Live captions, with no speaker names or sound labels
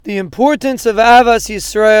The importance of Ahavas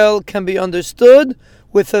Yisrael can be understood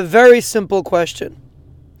with a very simple question.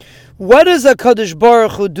 What does HaKadosh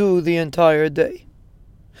Baruch Hu do the entire day?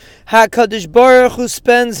 HaKadosh Baruch Hu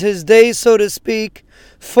spends his day, so to speak,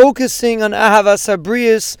 focusing on Ahavas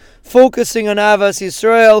Habriyos, focusing on Ahavas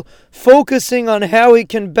Yisrael, focusing on how he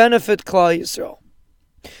can benefit Klal Yisrael.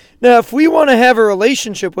 Now, if we want to have a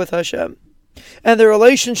relationship with Hashem, and the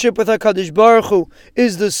relationship with HaKadosh Baruch Hu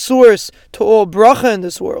is the source to all bracha in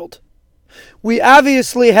this world, we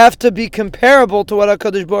obviously have to be comparable to what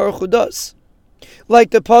HaKadosh Baruch Hu does.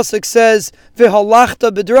 Like the Pasuk says,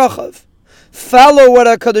 V'halachta b'drachav. Follow what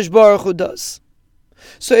HaKadosh Baruch Hu does.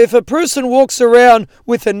 So if a person walks around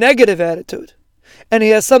with a negative attitude, and he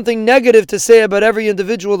has something negative to say about every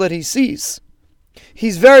individual that he sees,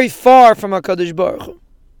 he's very far from HaKadosh Baruch Hu.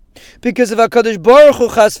 Because if HaKadosh Baruch Hu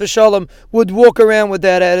Chas v'Shalom would walk around with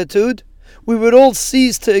that attitude, we would all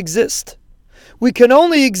cease to exist. We can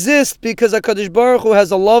only exist because HaKadosh Baruch Hu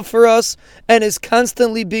has a love for us and is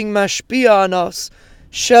constantly being mashpia on us.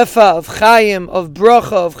 Shefa, of chayim, of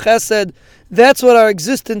bracha, of chesed. That's what our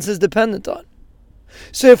existence is dependent on.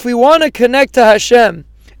 So if we want to connect to Hashem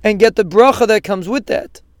and get the bracha that comes with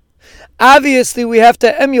that, obviously we have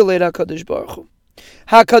to emulate HaKadosh Baruch Hu.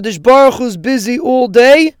 HaKadosh Baruch Hu is busy all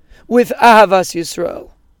day with Ahavas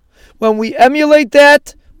Yisrael. When we emulate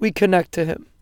that, we connect to Him.